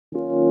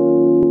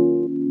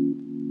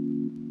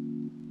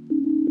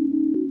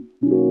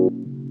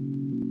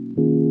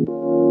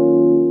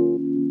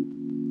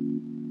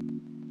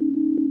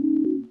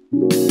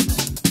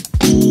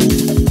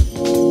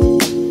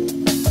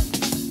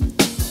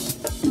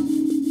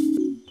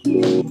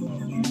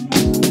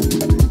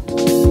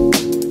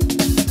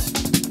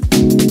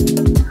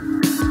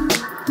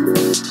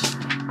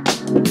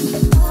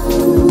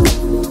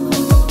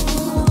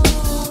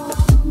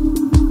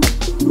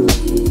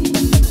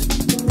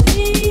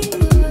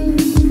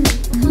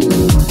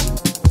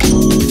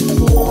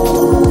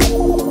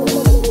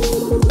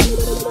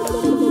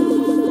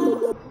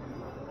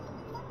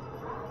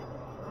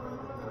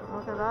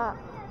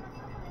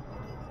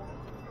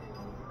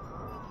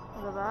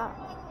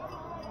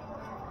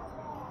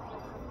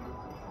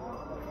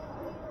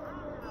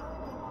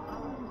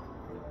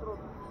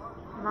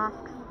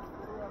masks.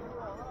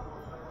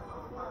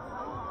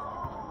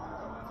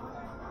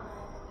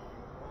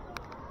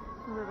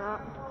 Look at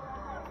that.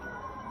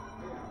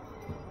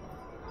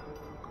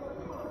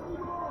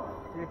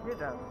 You hear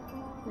that?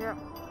 Yeah.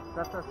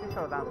 That's a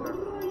seashore dancer.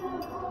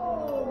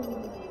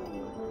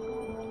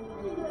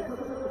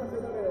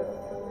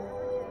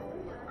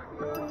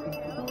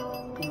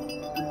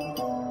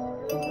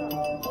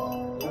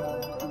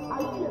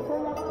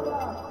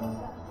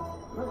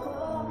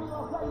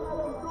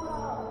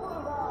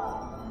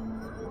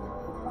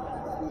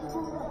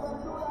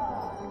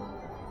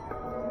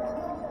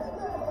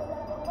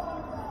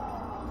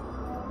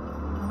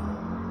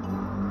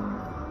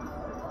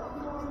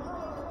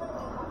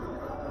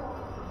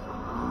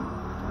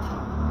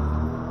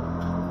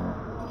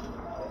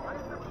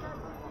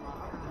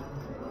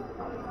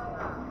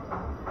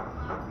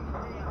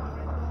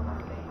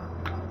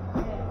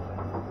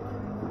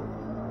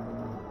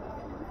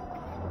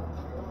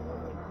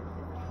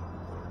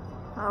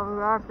 I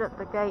arrived at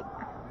the gate.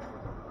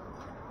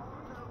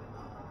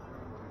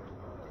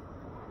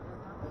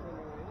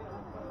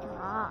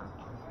 Ah.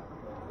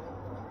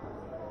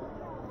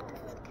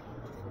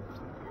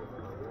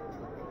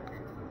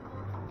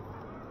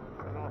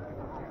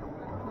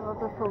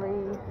 Lots of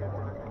police.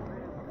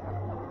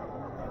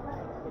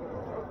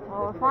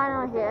 Well, we're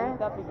finally here.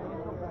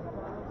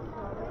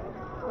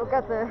 Look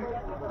at the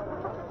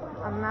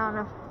amount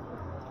of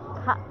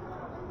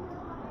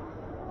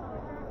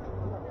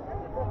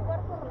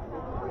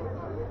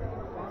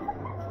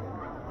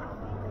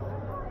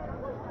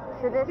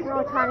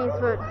traditional Chinese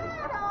food.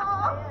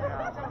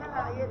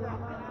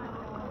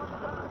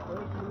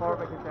 For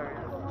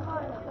vegetarian.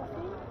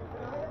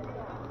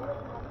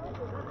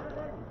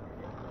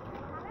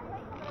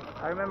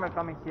 I remember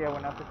coming here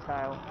when I was a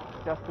child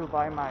just to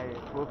buy my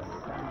books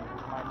and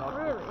my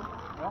notebooks. Really?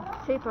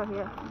 Yeah? Cheaper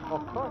here.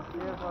 Of course,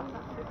 here it was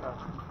cheaper.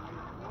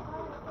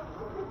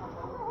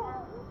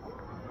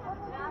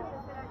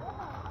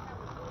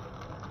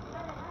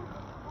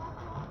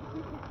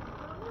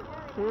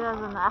 See,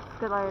 there's an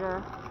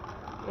escalator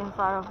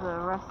inside of the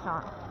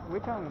restaurant. We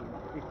can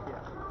eat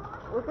here.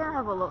 We can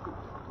have a look.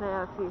 There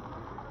are a few.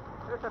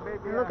 There's a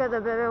baby. Look at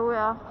the baby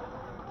wheel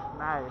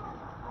Nice.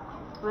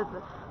 with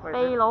Wait,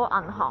 北楼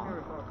銀行. here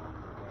we go.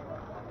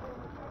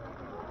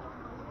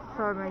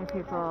 So many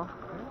people.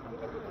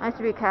 I have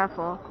to be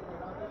careful.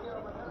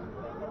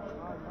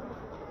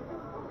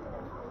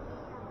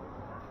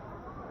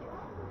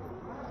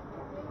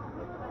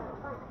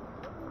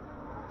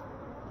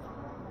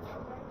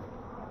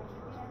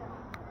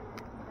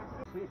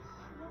 Sweet.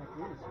 Like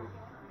really sweet.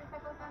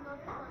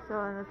 So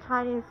in the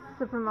Chinese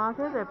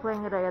supermarket, they're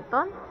playing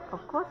reggaeton,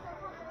 of course.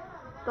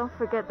 Don't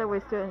forget that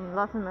we're still in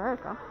Latin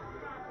America.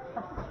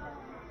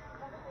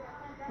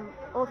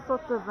 All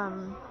sorts of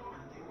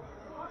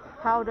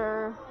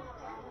powder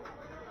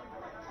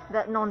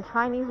that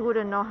non-Chinese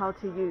wouldn't know how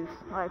to use,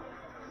 like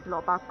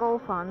蘿蔔糕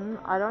粉.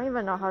 I don't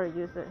even know how to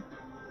use it.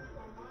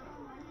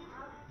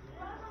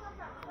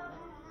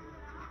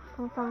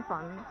 通心粉.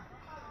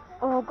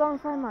 Oh, 乾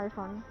西米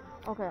粉.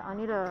 Okay, I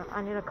need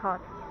a card.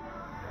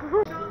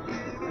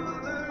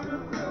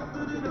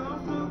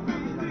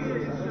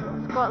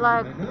 It's got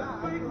like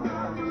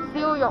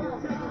燒肉、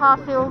叉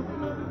燒、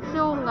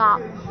燒鴨、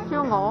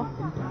燒鵝。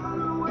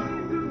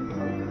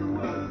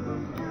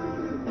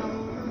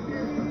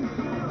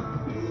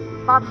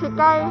白切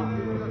雞。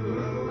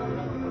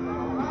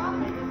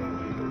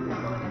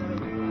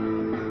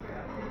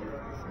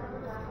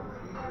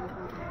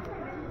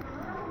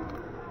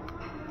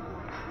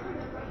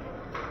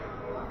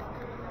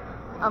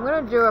I'm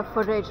gonna do a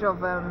footage of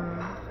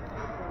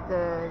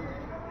the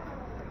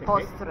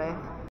postre.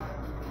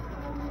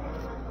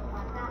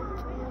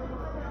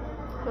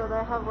 So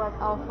they have like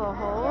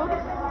alcohol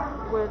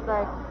with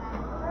like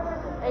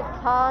egg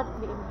tart,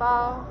 麵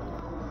包.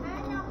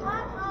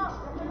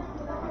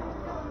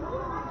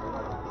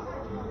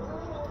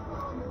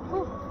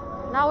 Whew.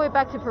 Now we're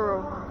back to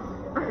Peru.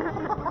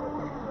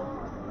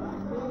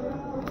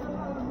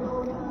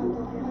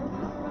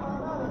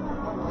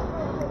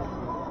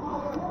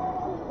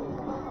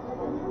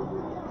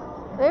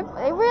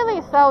 They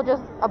really sell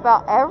just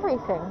about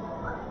everything.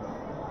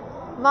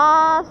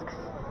 Masks,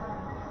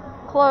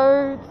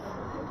 clothes,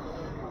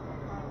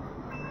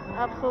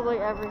 absolutely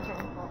everything.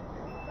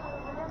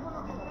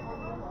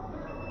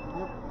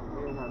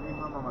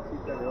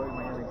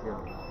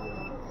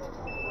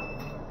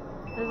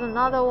 There's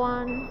another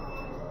one.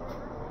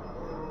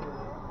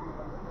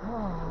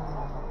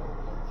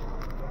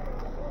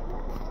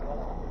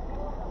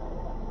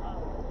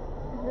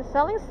 They're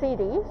selling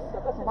CDs?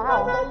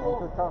 Wow.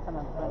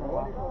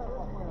 2021.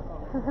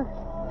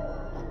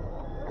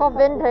 It's called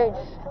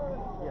vintage.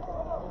 Yes.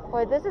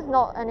 Wait, this is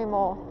not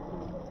anymore.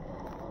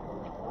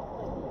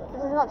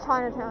 This is not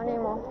Chinatown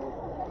anymore.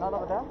 Not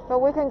over there? But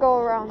we can go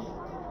around.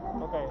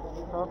 Okay,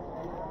 so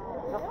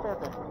just pay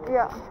attention.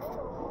 Yeah.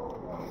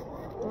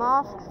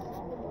 Masks.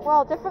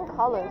 Wow, different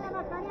colors.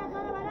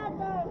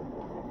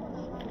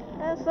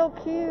 They're so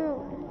cute.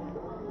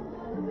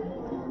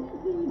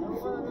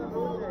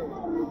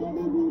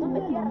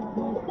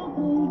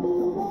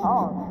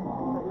 Oh,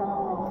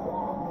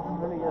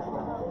 really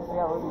useful.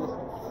 Yeah, really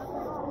useful.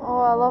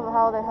 Oh, I love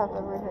how they have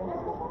everything.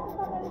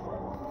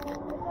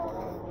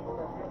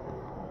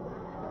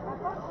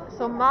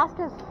 So mask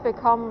has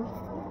become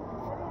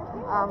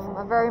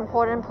a very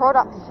important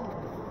product.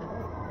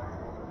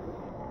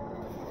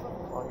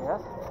 Oh,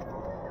 yes?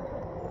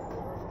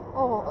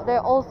 Oh,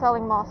 they're all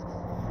selling masks.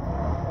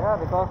 Yeah,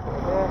 because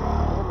they're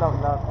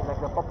like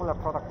the popular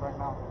product right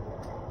now.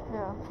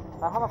 Yeah.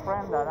 I have a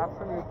friend that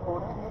actually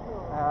put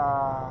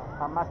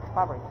a mask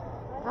fabric.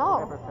 Oh.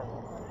 Everything.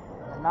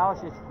 And now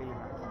she's famous.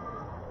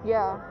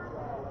 Yeah.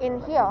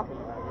 In here.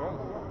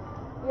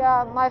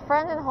 Yeah, my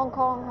friend in Hong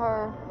Kong,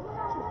 her.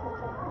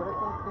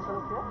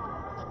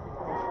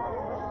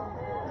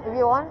 If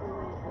you want.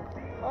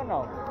 Oh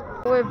no.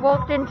 We've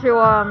walked into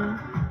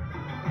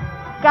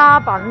家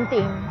品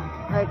店,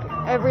 like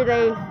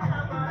everyday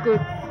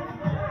goods,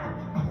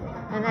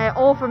 and they're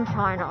all from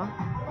China.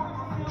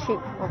 Cheap,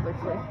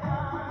 obviously.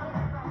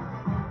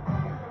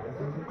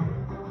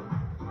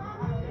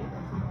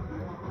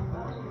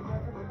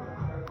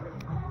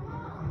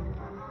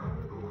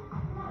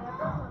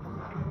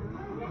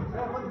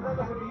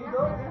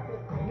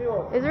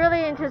 It's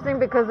really interesting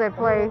because they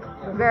play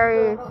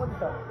very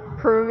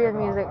Peruvian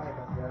music.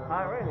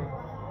 Ah, really?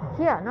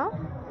 Here, no?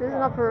 This is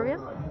not Peruvian?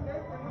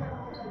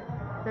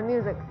 The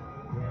music.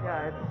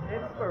 Yeah,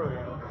 it's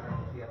Peruvian.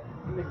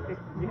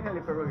 It's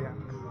generally Peruvian.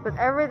 But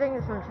everything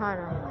is from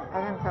China,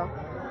 I can tell.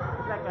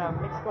 It's like a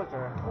mixed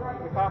culture.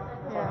 We have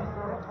Yeah.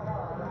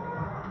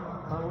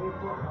 but we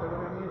put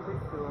Peruvian music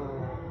to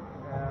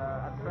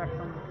attract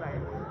some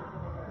clients.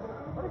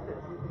 What is this?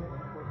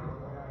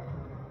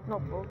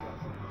 Notebook.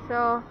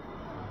 So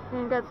you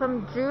can get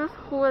some juice,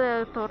 jugo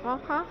de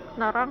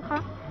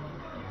naranja.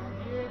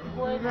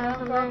 And then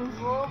something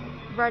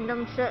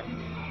random shit.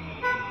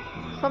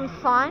 Some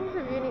signs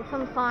if you need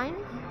some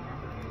signs.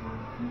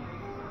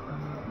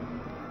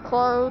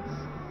 Clothes.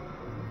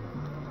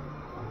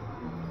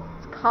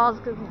 Cars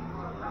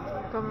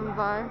coming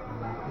by.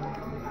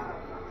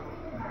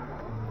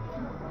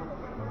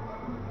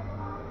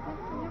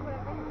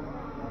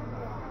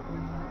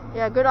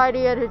 Yeah, good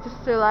idea to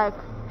just to like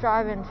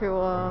drive into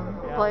a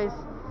place.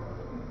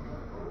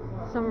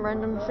 Some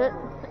random shit.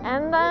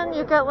 And then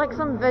you get like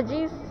some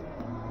veggies.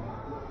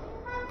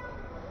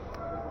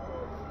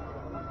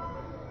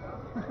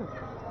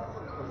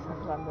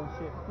 Some random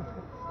shit.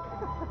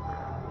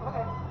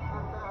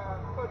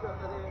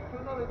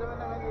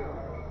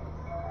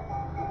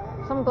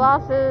 Some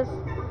glasses.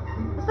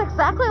 It's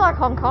exactly like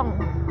Hong Kong.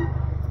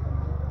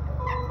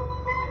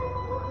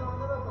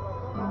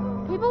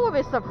 People will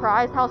be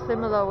surprised how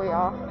similar we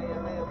are.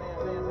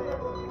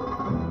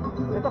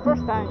 It's the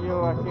first time you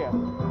are here.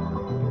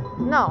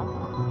 No.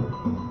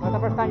 But the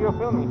first time you're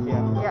filming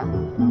here. Yeah.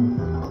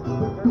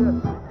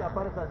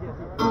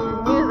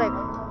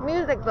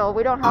 Music though,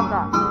 we don't have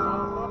that.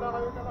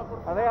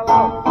 Are they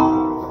allowed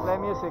to play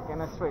music in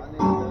the street?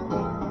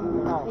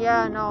 No.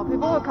 Yeah, no.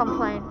 People will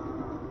complain.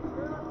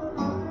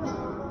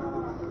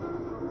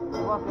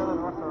 What's the other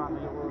restaurant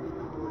that you would?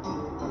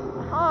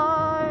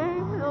 Hi,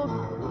 little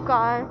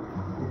guy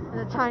in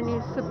a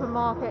Chinese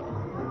supermarket.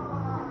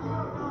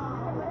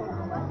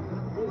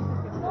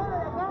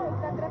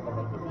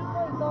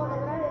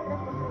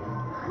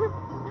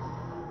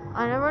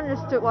 I never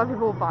understood why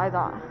people buy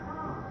that.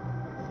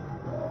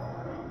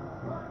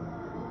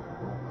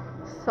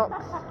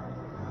 Socks.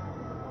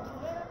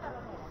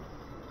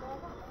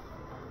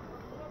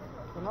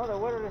 You know, the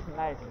weather is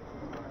nice.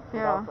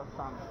 Yeah. Without the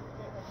sun.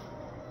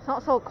 It's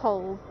not so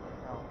cold.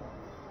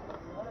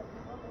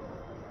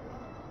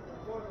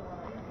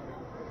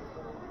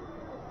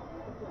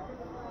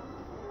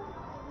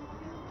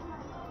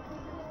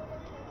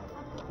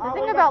 The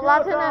thing about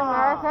Latin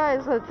America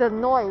is the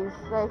noise.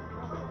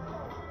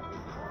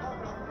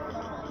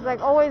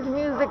 Like always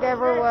music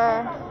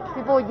everywhere.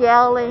 People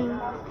yelling.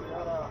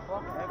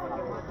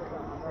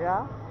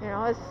 Yeah? You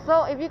know, it's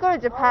so. If you go to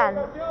Japan,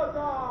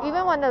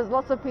 even when there's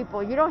lots of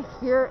people, you don't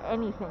hear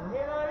anything.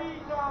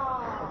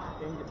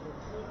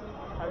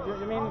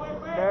 You mean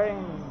they're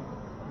in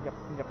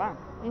Japan?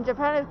 In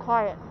Japan, it's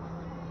quiet.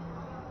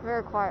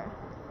 Very quiet.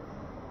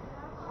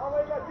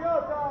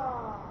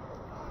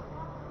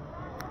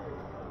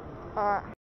 Alright.